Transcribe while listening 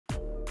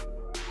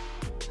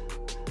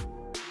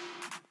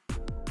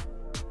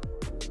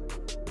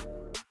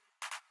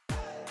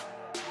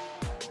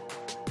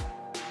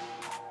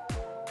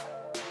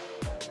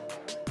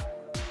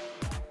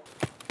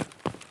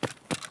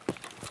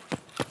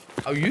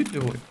How you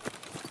doing?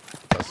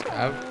 Let's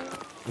have.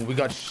 We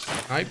got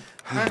sniped.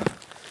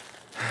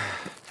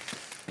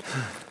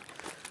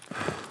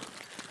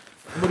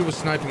 Somebody was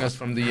sniping us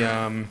from the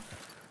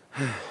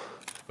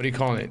what do you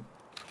call it?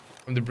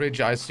 From the bridge,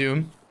 I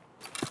assume.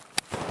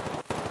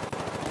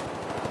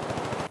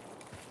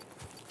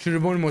 Should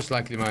have won most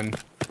likely, man.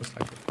 Most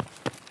likely.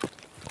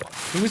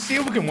 Can we see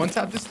if we can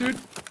one-tap this dude?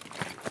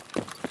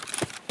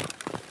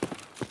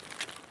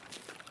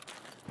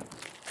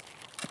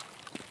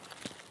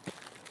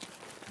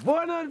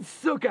 One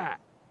suka.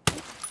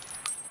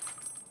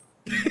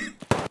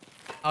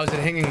 How's it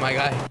hanging, my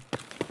guy?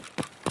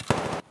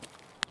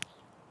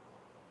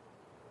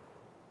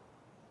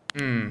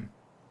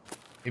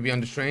 Maybe on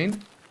the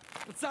train?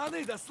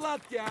 Пацаны, да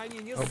сладкие они,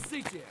 не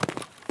ссыте.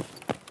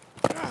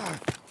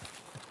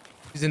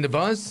 He's in the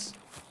bus.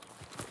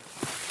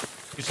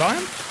 You saw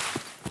him?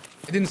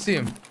 I didn't see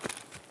him.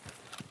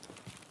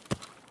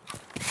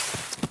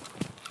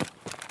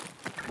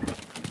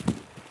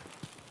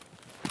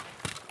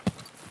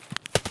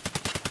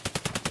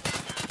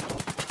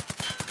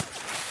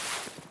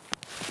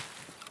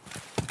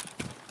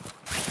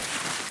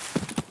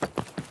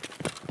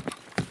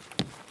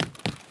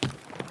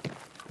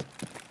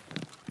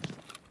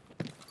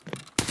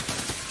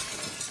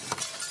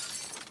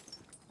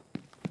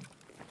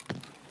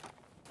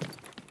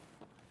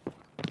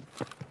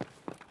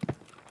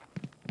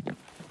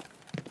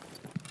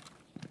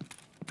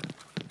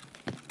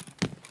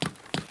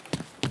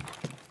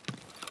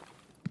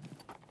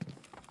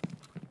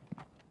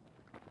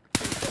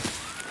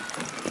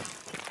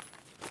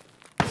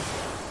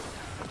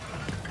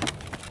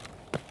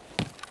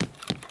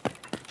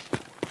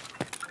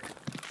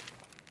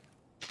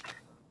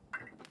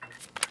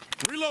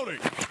 Reloading.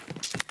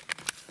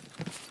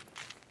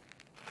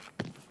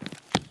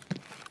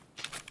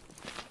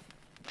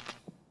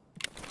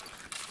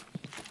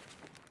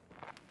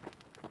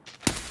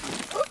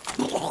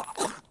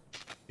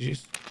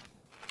 Jeez.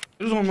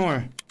 There's one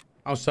more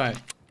outside.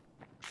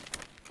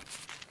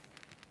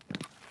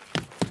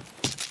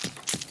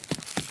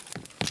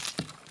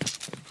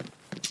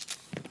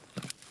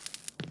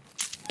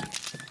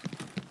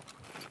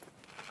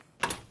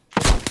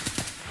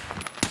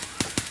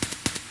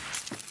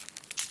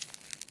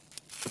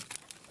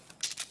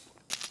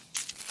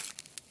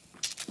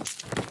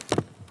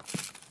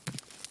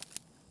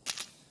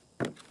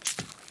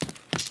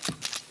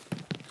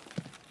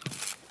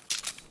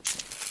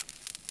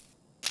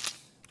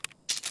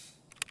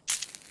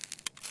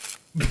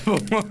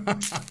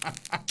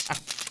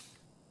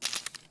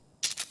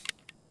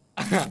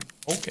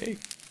 Okay. I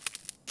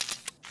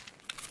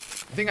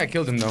think I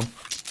killed him though.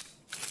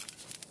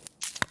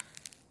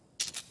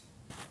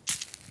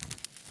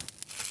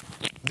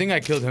 I think I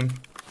killed him.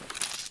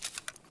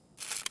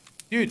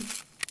 Dude,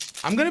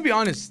 I'm gonna be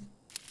honest.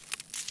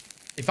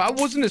 If I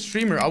wasn't a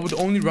streamer, I would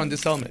only run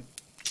this helmet.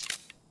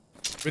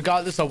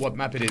 Regardless of what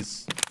map it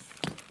is.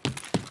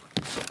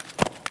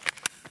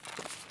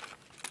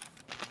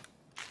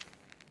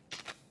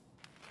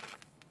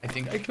 I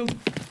think I killed him.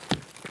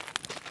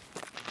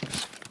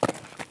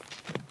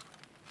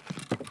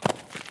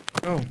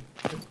 Oh,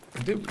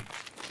 did we?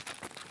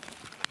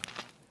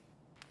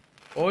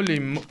 Holy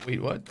mo- wait,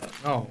 what?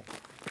 No.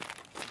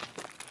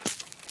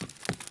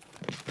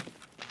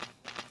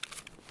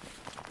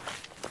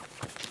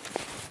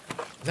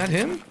 Is that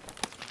him?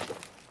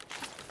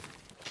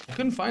 I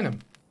couldn't find him.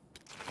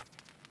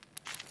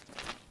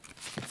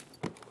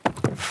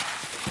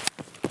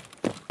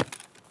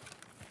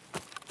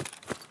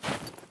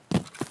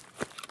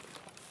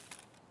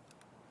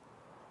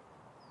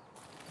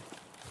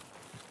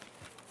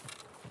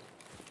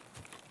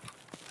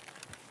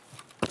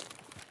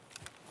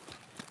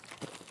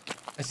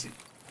 I see.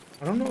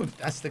 I don't know if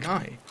that's the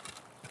guy.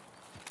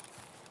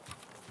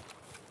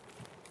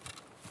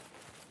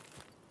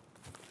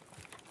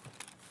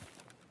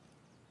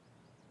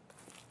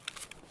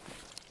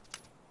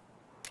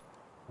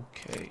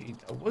 Okay,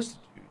 that was the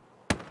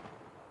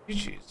dude.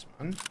 GG's,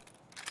 man.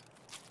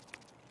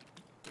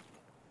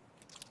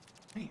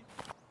 Man.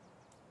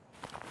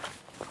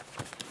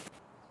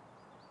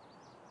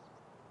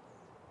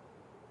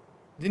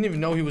 Didn't even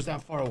know he was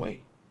that far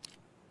away.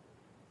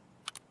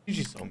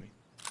 GG saw me.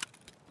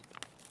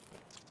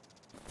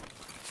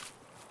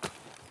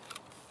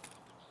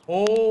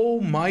 Oh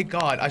my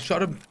god, I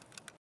shot him.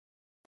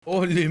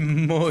 Holy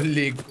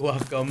moly,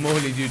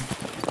 guacamole, dude.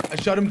 I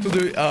shot him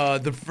through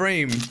the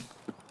frame.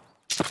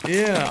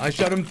 Yeah, I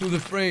shot him through the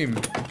frame.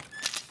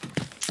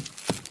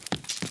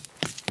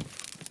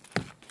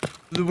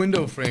 The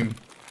window frame.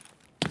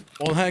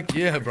 Well, heck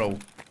yeah, bro.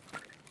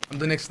 I'm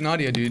the next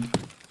Nadia, dude.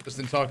 Just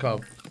in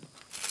Tarkov.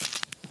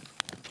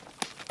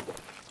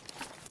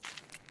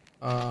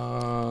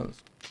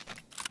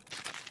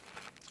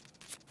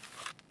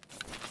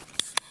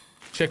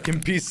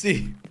 Checking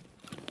PC.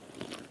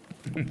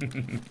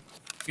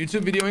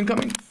 YouTube video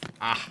incoming?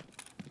 Ah,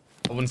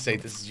 I wouldn't say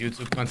this is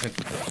YouTube content.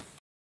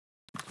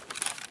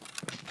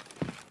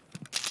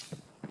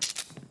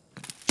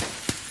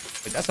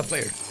 Wait, that's a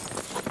player.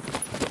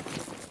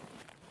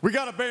 We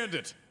got a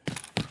bandit.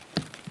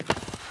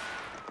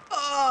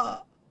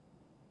 Ah!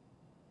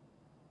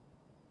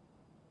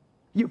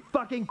 You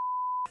fucking.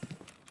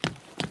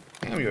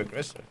 Damn, you're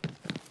aggressive.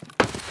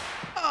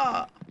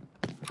 Ah!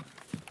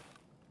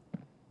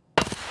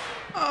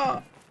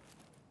 Ah!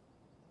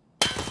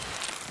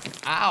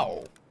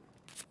 Ow!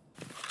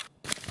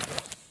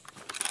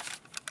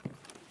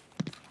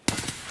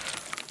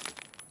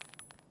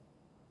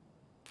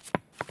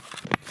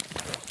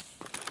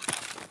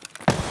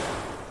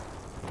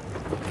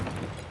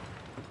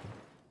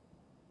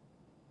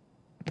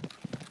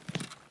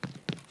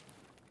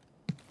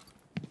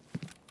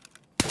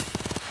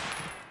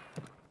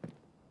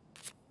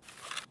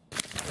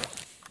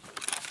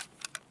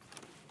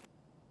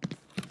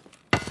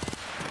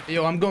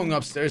 Yo, I'm going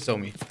upstairs,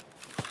 homie.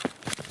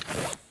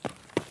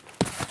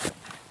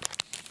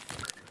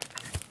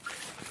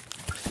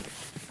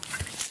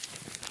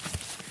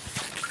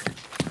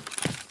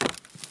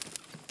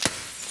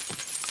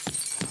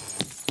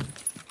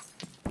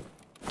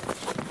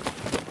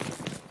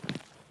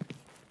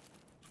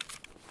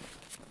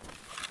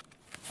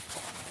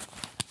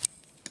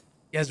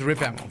 He has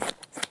rip ammo.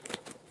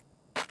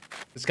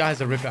 This guy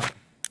has a rip ammo.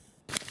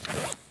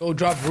 Go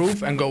drop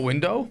roof and go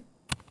window.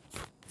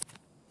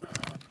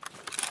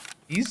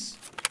 East.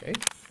 Okay.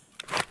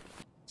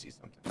 See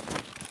something.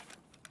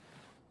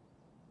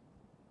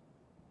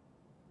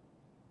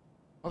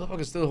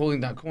 Motherfucker's still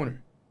holding that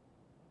corner.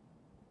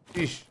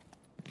 Sheesh.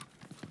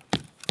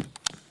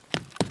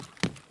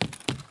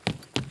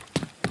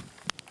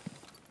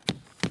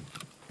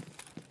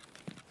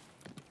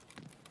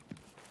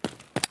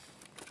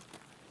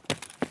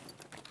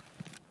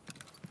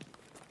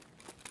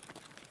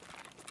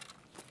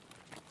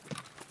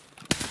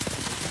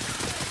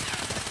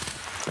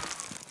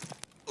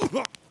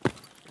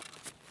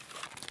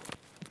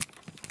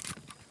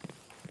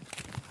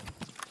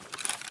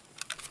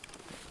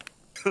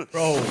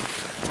 Bro.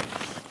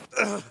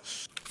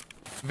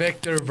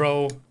 Vector,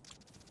 bro.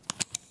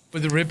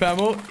 With the rip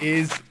ammo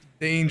is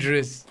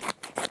dangerous.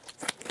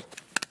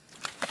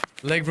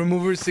 Leg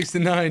remover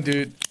 69,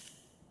 dude.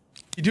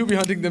 He do be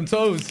hunting them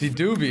toes. He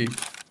do be.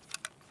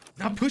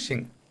 Not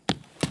pushing.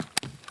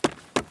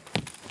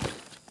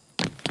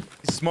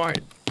 He's smart.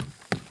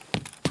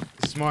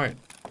 He's smart.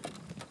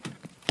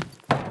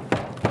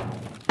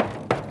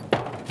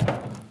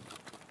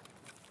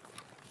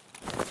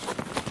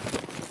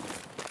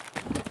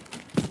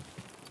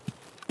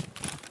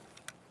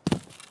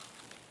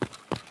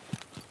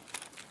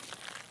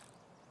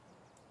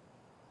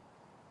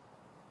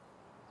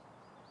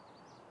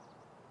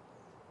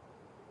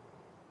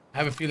 I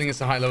have a feeling it's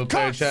a high-level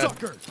player, chat.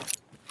 Sucker!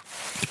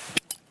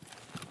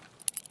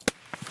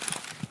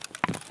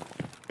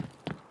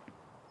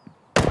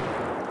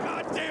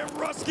 Goddamn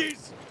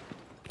Ruskies!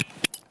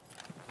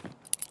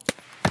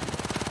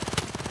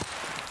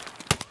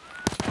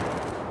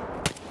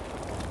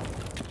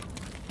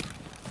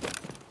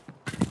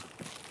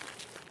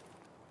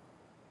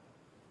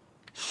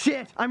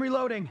 Shit! I'm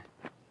reloading.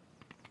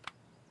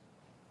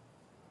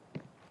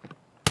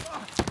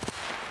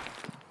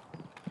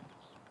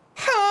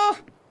 Huh?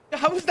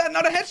 How is that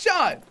not a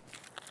headshot?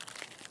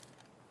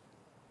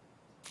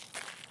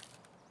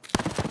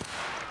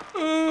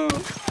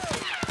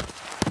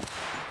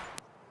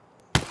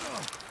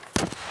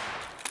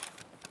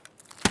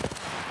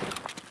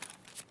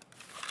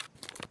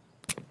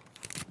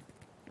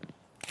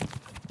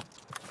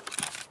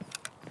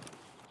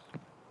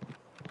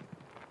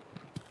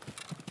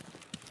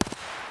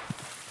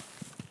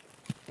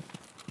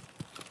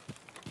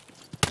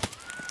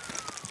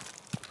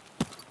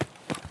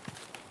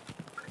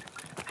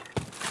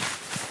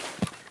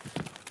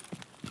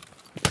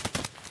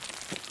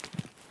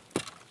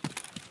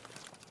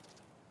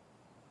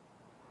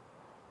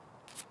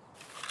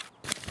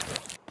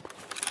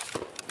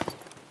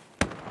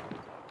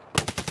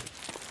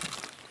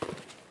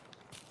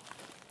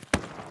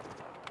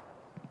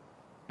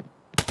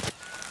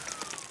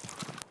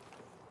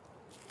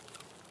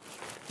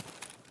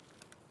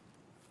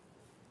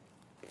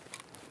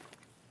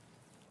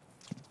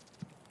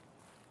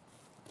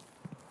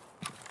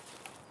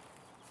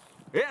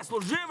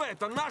 Служивый,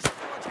 это наша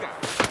точка!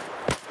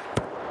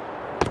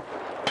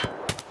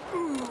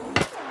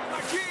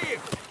 Мочи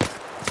их!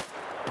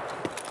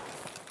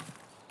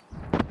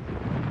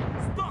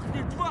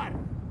 Сдохни, тварь!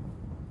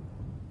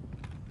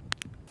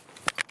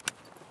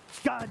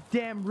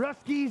 Goddamn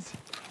Ruskies!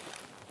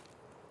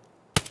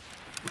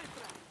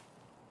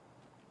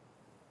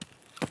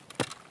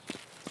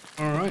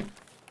 All right.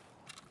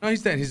 No,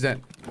 he's dead. He's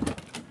dead.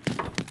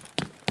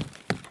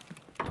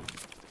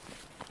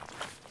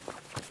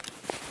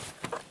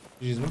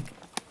 Jeez, man.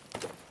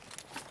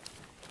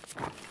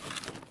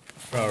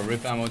 Bro,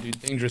 rip ammo, dude.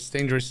 Dangerous,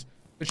 dangerous.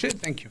 Good shit,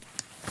 thank you.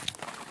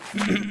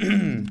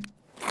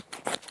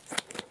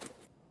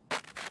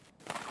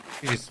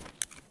 Jeez.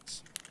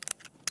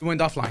 You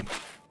went offline.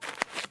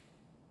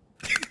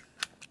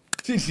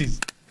 Jeez.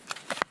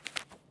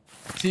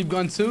 Cheap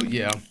gun too?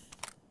 Yeah.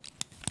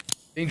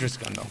 Dangerous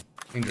gun though.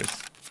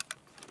 Dangerous.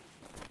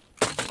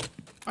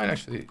 Might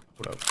actually,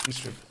 hold up. Let me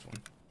strip this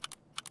one.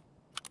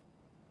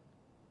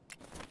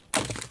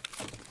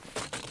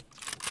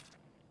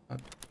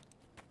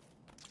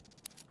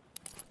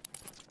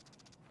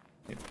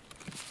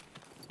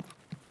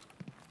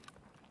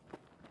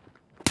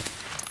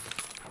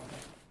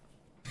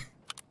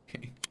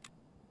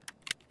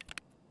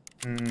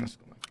 Let's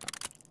go like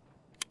that.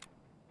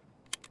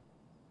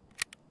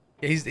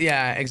 Yeah,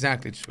 yeah,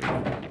 exactly. Sweet.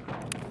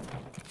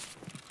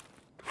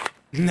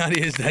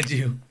 Nadia, is that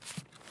you?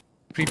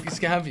 Creepy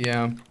scav?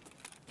 Yeah.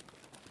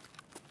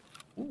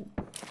 Ooh,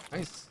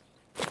 nice.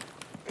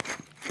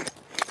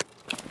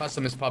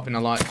 Custom is popping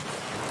a lot.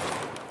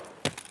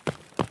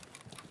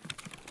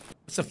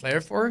 What's the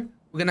flare for?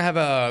 We're gonna have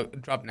a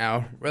drop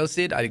now. Rail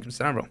seed, alaikum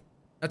salam, bro.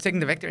 Not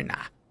taking the vector?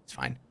 Nah, it's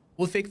fine.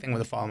 We'll fake thing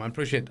with a follow, man.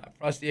 Appreciate that.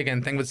 Frosty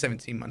again, thank with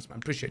 17 months, man.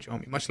 Appreciate you,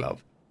 homie. Much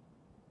love.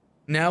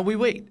 Now we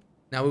wait.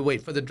 Now we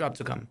wait for the drop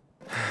to come.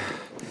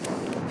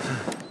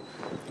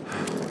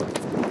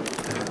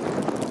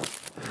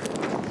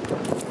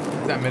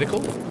 Is that medical?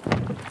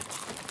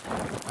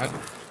 That?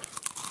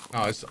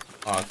 Oh, it's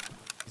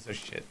piece of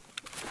shit.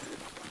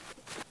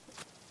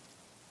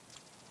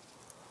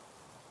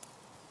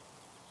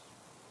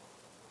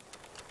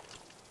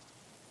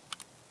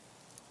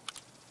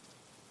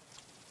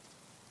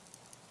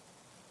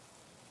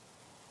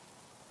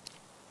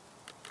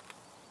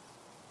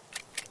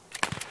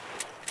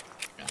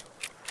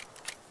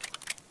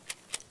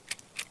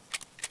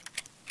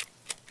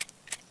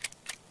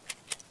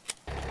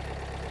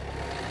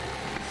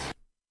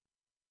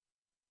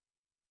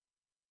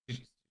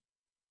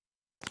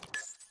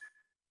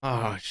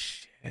 Oh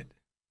shit.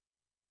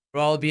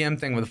 Raw BM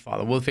thing with a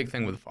follow. We'll fake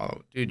thing with a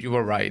follow. Dude, you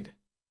were right.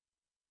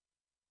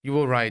 You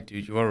were right,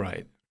 dude. You were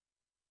right.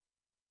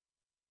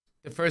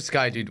 The first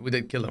guy, dude, we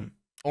did kill him.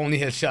 Only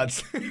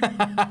headshots.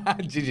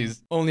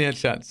 GG's. Only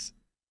headshots.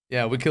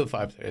 Yeah, we killed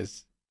 5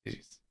 players.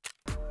 GG's.